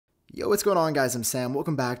Yo, what's going on, guys? I'm Sam.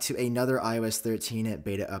 Welcome back to another iOS 13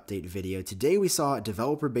 beta update video. Today we saw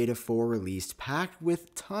Developer Beta 4 released, packed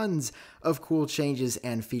with tons of cool changes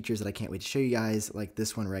and features that I can't wait to show you guys, like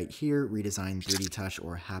this one right here, redesigned 3D Touch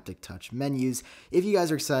or Haptic Touch menus. If you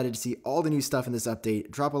guys are excited to see all the new stuff in this update,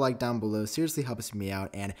 drop a like down below. Seriously helps me out.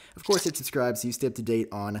 And of course, hit subscribe so you stay up to date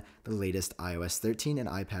on the latest iOS 13 and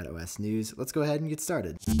iPadOS news. Let's go ahead and get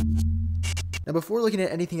started. Now, before looking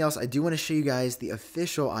at anything else, I do want to show you guys the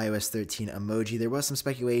official iOS 13 emoji. There was some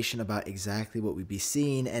speculation about exactly what we'd be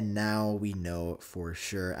seeing, and now we know for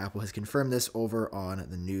sure. Apple has confirmed this over on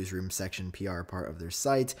the newsroom section PR part of their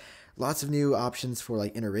site. Lots of new options for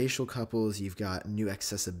like interracial couples. You've got new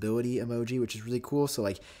accessibility emoji, which is really cool. So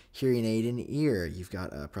like hearing aid in ear, you've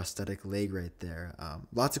got a prosthetic leg right there.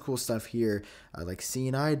 Lots of cool stuff here, like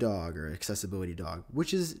seeing eye dog or accessibility dog,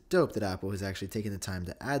 which is dope that Apple has actually taken the time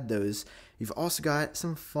to add those. You've also got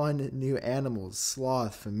some fun new animals,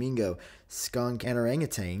 sloth, flamingo, skunk, and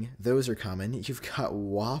orangutan. Those are coming. You've got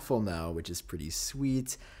waffle now, which is pretty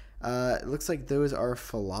sweet. It looks like those are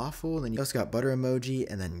falafel, and then you also got butter emoji,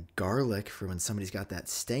 and then garlic for when somebody's got that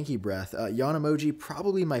stanky breath. Yawn emoji,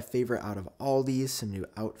 probably my favorite out of all these. Some new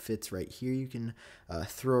outfits right here you can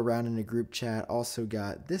throw around in a group chat. Also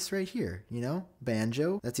got this right here, you know,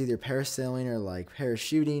 banjo. That's either parasailing or like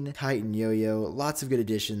parachuting, kite and yo-yo. Lots of good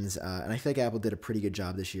additions, and I feel like Apple did a pretty good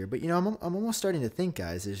job this year. But you know, I'm almost starting to think,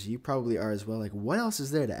 guys, as you probably are as well, like what else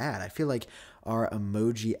is there to add? I feel like our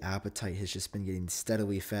emoji appetite has just been getting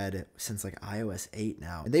steadily fed since like iOS 8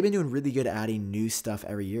 now. And they've been doing really good adding new stuff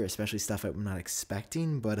every year, especially stuff I'm not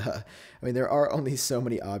expecting. But I mean, there are only so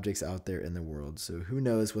many objects out there in the world, so who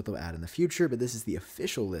knows what they'll add in the future, but this is the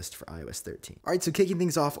official list for iOS 13. All right, so kicking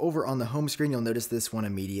things off over on the home screen, you'll notice this one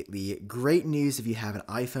immediately. Great news if you have an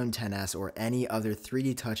iPhone XS or any other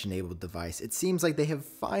 3D Touch enabled device. It seems like they have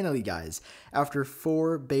finally, guys, after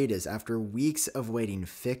 4 betas, after weeks of waiting,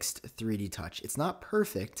 fixed 3D Touch. It's not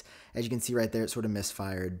perfect, as you can see right there, it sort of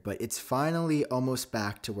misfired, but it's finally almost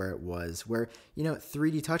back to where it was, where, you know,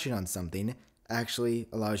 3D touching on something actually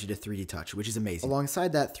allows you to 3D touch, which is amazing.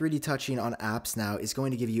 Alongside that, 3D touching on apps now is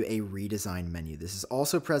going to give you a redesigned menu. This is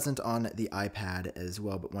also present on the iPad as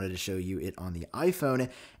well, but wanted to show you it on the iPhone.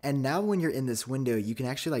 And now when you're in this window, you can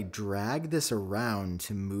actually like drag this around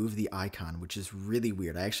to move the icon, which is really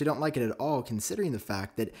weird. I actually don't like it at all, considering the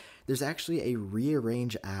fact that there's actually a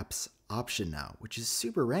rearrange apps option now, which is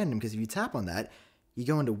super random because if you tap on that, you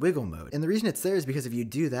go into wiggle mode. And the reason it's there is because if you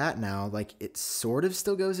do that now, like it sort of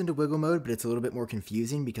still goes into wiggle mode, but it's a little bit more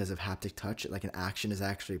confusing because of haptic touch, like an action is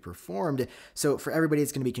actually performed. So for everybody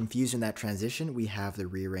that's going to be confused in that transition, we have the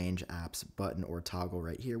rearrange apps button or toggle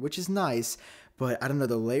right here, which is nice. But I don't know,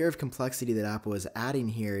 the layer of complexity that Apple is adding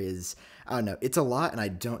here is, I don't know, it's a lot, and I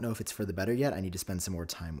don't know if it's for the better yet. I need to spend some more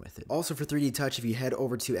time with it. Also for 3D Touch, if you head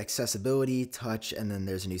over to Accessibility, Touch, and then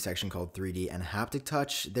there's a new section called 3D and Haptic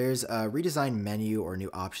Touch, there's a redesigned menu or new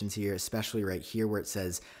options here, especially right here where it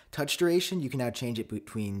says touch duration. You can now change it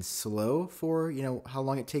between slow for, you know, how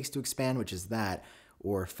long it takes to expand, which is that,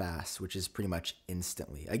 or fast, which is pretty much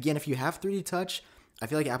instantly. Again, if you have 3D Touch, I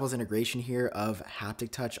feel like Apple's integration here of haptic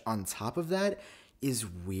touch on top of that is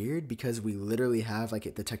weird because we literally have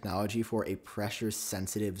like the technology for a pressure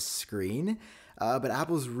sensitive screen. But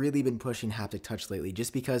Apple's really been pushing haptic touch lately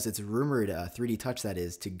just because it's rumored 3D touch, that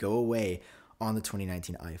is, to go away on the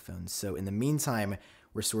 2019 iPhones. So in the meantime,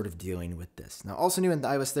 we're sort of dealing with this. Now, also new in the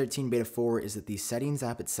iOS 13 Beta 4 is that the settings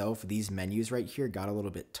app itself, these menus right here, got a little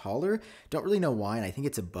bit taller. Don't really know why, and I think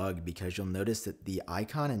it's a bug because you'll notice that the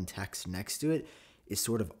icon and text next to it is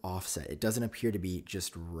sort of offset. It doesn't appear to be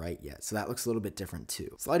just right yet. So that looks a little bit different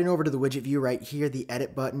too. Sliding over to the widget view right here, the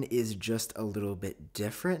edit button is just a little bit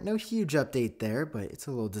different. No huge update there, but it's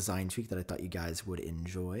a little design tweak that I thought you guys would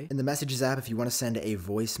enjoy. In the Messages app, if you want to send a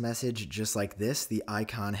voice message just like this, the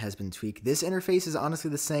icon has been tweaked. This interface is honestly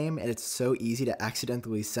the same, and it's so easy to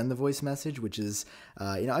accidentally send the voice message, which is,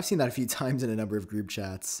 you know, I've seen that a few times in a number of group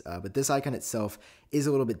chats, but this icon itself is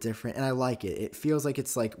a little bit different, and I like it. It feels like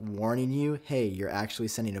it's like warning you, hey, you're actually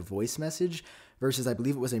sending a voice message, versus I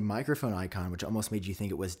believe it was a microphone icon, which almost made you think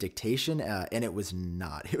it was dictation, and it was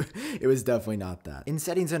not. It was definitely not that. In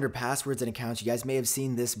settings under passwords and accounts, you guys may have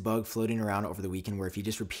seen this bug floating around over the weekend where if you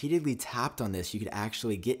just repeatedly tapped on this, you could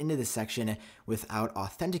actually get into the section without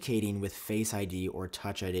authenticating with Face ID or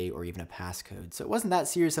Touch ID or even a passcode. So it wasn't that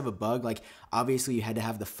serious of a bug. Like, obviously you had to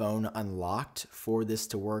have the phone unlocked for this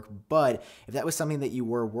to work, but if that was something that you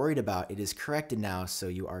were worried about, it is corrected now, so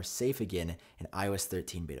you are safe again in iOS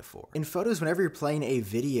 13 Beta 4. In Photos, whenever you're playing a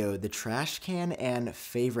video, the trash can and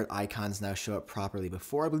favorite icons now show up properly.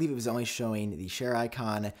 Before, I believe it was only showing the share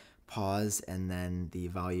icon, pause and then the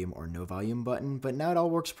volume or no volume button, but now it all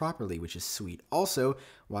works properly, which is sweet. Also,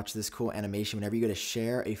 watch this cool animation. Whenever you go to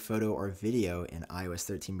share a photo or video in iOS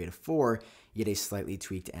 13 Beta 4, you get a slightly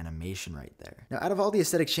tweaked animation right there. Now, out of all the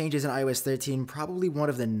aesthetic changes in iOS 13, probably one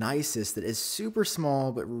of the nicest that is super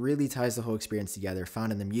small but really ties the whole experience together,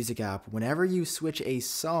 found in the Music app. Whenever you switch a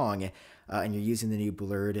song and you're using the new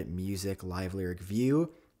blurred music live lyric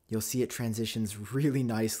view, you'll see it transitions really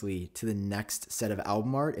nicely to the next set of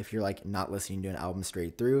album art if you're like not listening to an album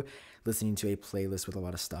straight through, listening to a playlist with a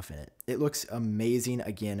lot of stuff in it. It looks amazing.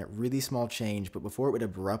 Again, really small change, but before it would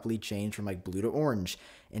abruptly change from like blue to orange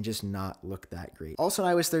and just not look that great. Also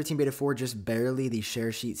in iOS 13 Beta 4, just barely, the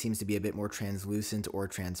share sheet seems to be a bit more translucent or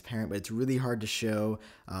transparent, but it's really hard to show.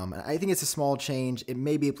 I think it's a small change. It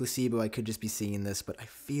may be a placebo. I could just be seeing this, but I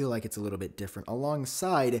feel like it's a little bit different.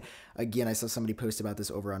 Alongside, again, I saw somebody post about this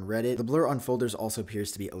over on Reddit. The blur on folders also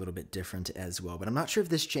appears to be a little bit different as well, but I'm not sure if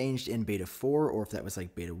this changed in Beta 4 or if that was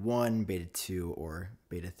like Beta 1, Beta 2, or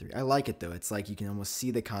Beta 3. I like it though. It's like you can almost see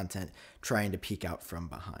the content trying to peek out from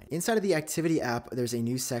behind. Inside of the Activity app, there's a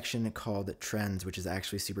new section called Trends, which is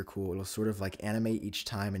actually super cool. It'll sort of like animate each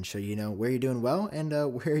time and show you know where you're doing well and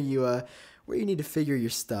where you need to figure your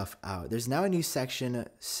stuff out. There's now a new section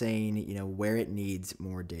saying, you know, where it needs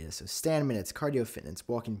more data. So stand minutes, cardio fitness,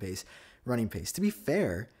 walking pace, running pace. To be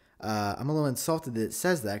fair, I'm a little insulted that it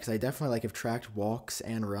says that because I definitely have tracked walks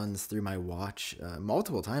and runs through my watch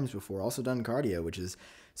multiple times before. Also done cardio, which is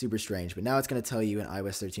super strange. But now it's going to tell you in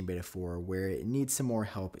iOS 13 Beta 4 where it needs some more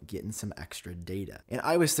help getting some extra data. In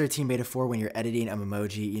iOS 13 Beta 4, when you're editing a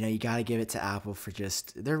Emoji, you know, you got to give it to Apple for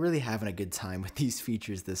they're really having a good time with these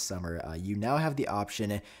features this summer. You now have the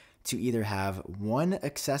option to either have one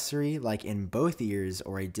accessory like in both ears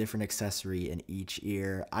or a different accessory in each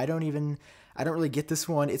ear. I don't really get this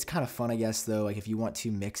one. It's kind of fun, I guess, though. Like if you want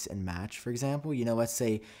to mix and match, for example, you know, let's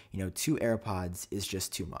say, you know, 2 AirPods is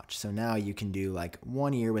just too much. So now you can do like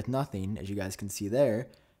one ear with nothing, as you guys can see there,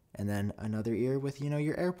 and then another ear with, you know,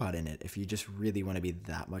 your AirPod in it if you just really want to be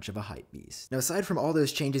that much of a hype beast. Now, aside from all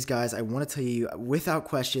those changes, guys, I want to tell you, without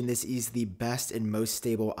question, this is the best and most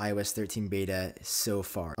stable iOS 13 beta so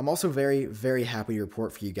far. I'm also very, very happy to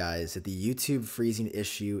report for you guys that the YouTube freezing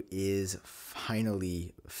issue is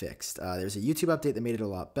finally fixed. There's a YouTube update that made it a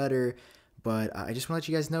lot better, but I just want to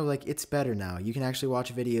let you guys know, like, it's better now. You can actually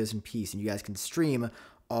watch videos in peace, and you guys can stream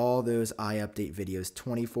all those iUpdate videos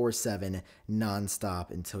 24/7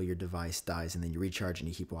 nonstop until your device dies, and then you recharge and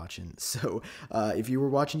you keep watching. So if you were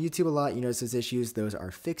watching YouTube a lot, you notice those issues. Those are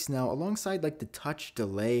fixed now, alongside like the touch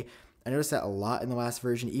delay. I noticed that a lot in the last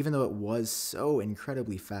version, even though it was so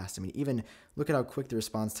incredibly fast. I mean, even look at how quick the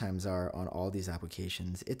response times are on all these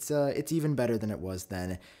applications. It's even better than it was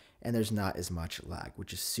then, and there's not as much lag,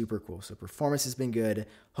 which is super cool. So performance has been good.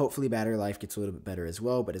 Hopefully battery life gets a little bit better as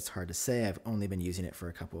well, but it's hard to say. I've only been using it for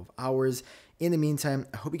a couple of hours. In the meantime,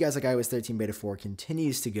 I hope you guys like iOS 13 Beta 4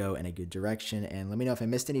 continues to go in a good direction, and let me know if I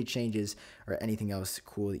missed any changes or anything else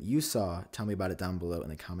cool that you saw. Tell me about it down below in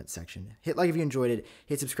the comment section. Hit like if you enjoyed it.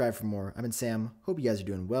 Hit subscribe for more. I've been Sam. Hope you guys are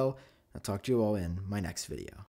doing well. I'll talk to you all in my next video.